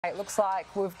It looks like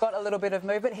we've got a little bit of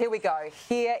movement. Here we go.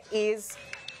 Here is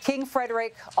King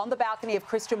Frederik on the balcony of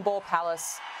Christiansborg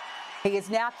Palace. He is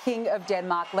now King of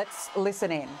Denmark. Let's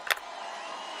listen in.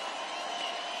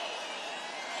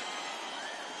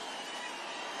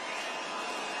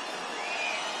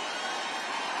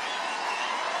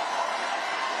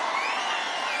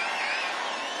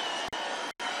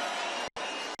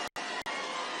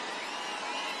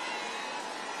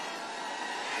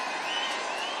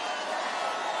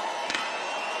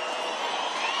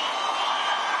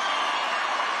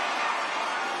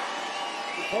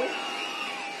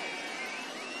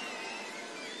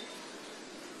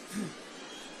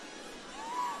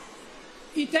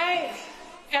 I dag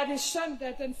det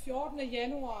søndag den 14.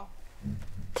 januar.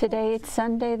 Today it's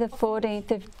Sunday the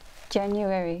 14th of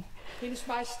January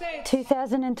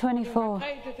 2024.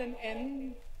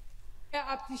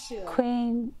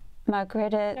 Queen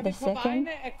Margarethe II. På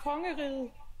vegne af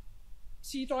kongeriget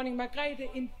siger dronning Margrethe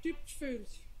en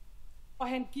dybtfølt og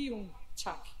hengiven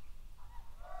tak.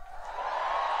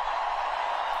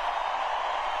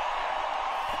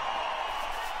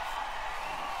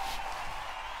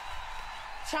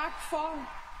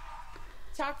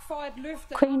 Tak for at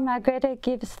løfte. Queen Margarethe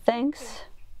gives thanks.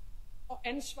 Og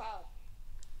ansvaret.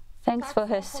 Thanks for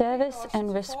her service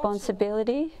and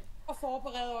responsibility. Og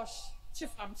forberede os til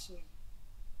fremtiden.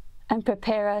 And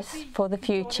prepare us for the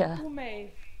future.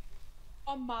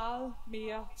 Og meget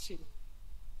mere til.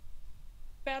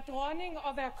 Vær dronning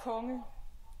og vær konge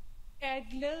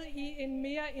et led i en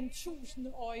mere end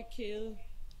 1000-årig kæde.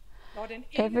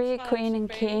 Every queen and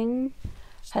king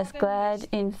has glad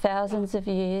in thousands of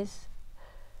years.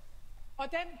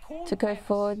 To go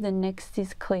forward, the next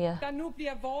is clear.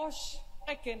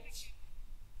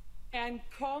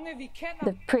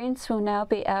 The prince will now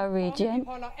be our regent,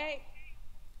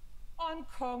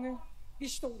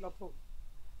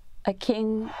 a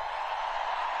king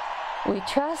we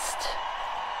trust,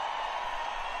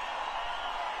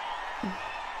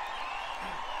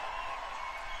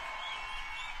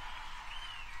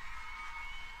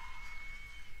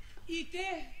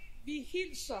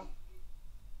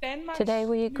 Today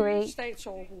we greet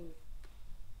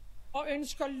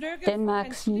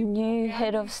Denmark's new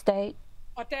head of state.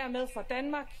 Og dermed for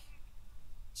Danmark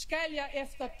skal jeg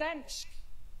efter dansk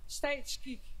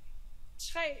statsskik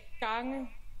 3 gange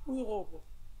udråbe.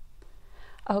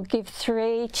 I'll give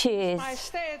 3 cheers.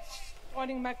 Majestæt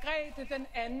dronning Margrethe den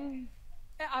anden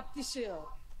abdiceret.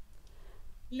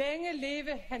 Længe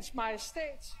leve hans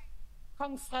majestæt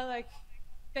kong Frederik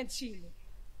den 10.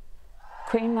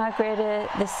 Queen Margarethe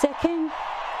II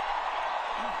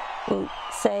will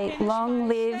say, long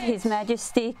live His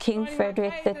Majesty King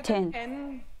Frederik X.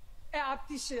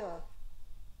 Abdiceret.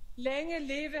 Længe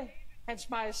leve hans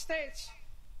majestæt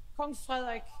kong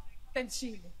Frederik den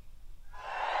 10.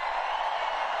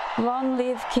 Long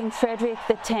live King Frederik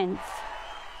X.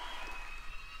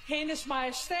 Hendes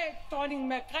majestæt dronning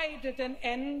Margrethe den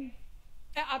anden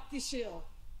abdiceret.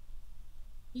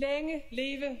 Længe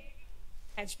leve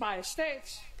hans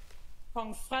majestæt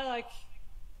kong Frederik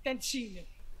den 10.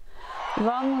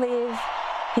 Long live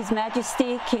His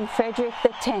Majesty King Frederik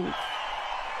X.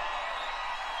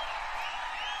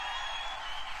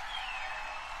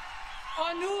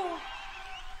 Og nu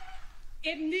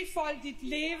et nifoldigt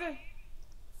leve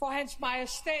for hans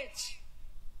majestæt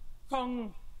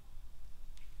kongen.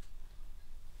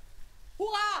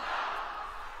 Hurra!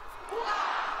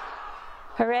 Hurra!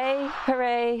 Hooray,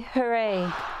 hooray,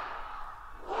 hooray.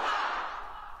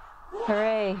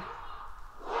 Hooray.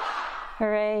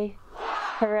 Hooray,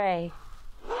 hooray,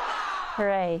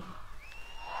 hooray.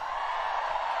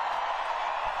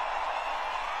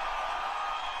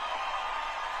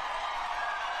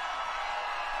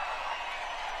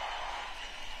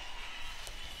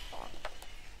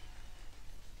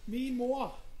 Min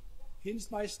mor,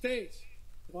 hendes majestæt,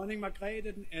 dronning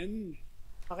Margrethe den anden.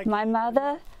 My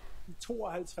mother,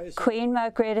 Queen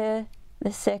Margarethe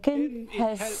II,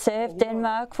 has served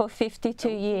Denmark for 52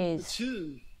 years.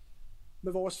 Tiden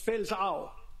med vores fælles arv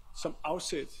som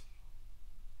afsæt.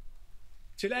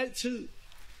 Til altid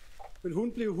vil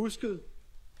hun blive husket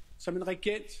som en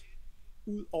regent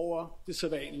ud over det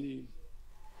sædvanlige.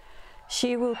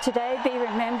 She will today be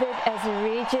remembered as a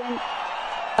regent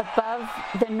above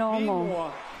the normal. Min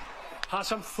mor har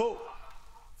som få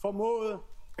formået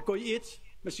at gå i ét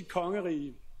med sit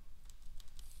kongerige.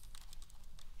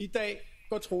 I dag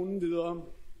går tronen videre.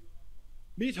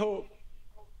 Mit håb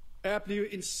er at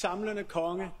blive en samlende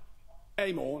konge af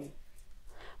i morgen.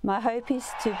 My hope is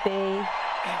to be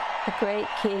a great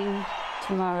king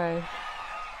tomorrow.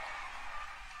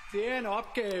 Det er en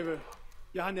opgave,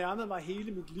 jeg har nærmet mig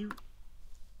hele mit liv.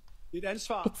 Et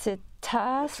ansvar, It's a jeg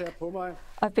task tager på mig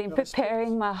I've been med respekt,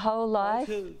 preparing my whole life.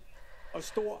 stolthed og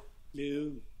stor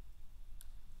glæde.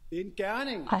 Det er en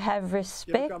gerning, I have jeg vil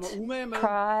respect, gøre mig umage med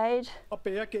pride, og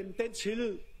bære gennem den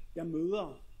tillid, jeg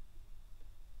møder.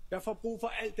 Jeg får brug for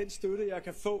al den støtte, jeg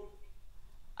kan få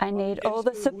I need all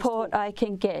the support I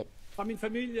can get fra min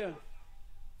familie,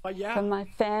 fra jer from my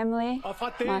family, og fra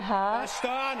det, my der er heart.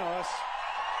 større end os.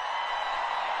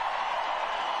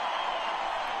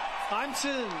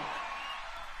 Fremtiden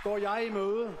går jeg i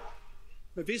møde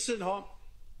med vidstheden om,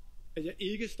 at jeg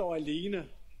ikke står alene.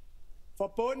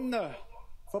 Forbundne,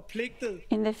 forpligtet.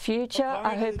 In the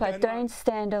future, I hope I don't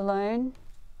stand alone.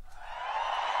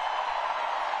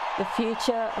 The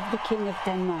future of the King of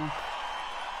Denmark.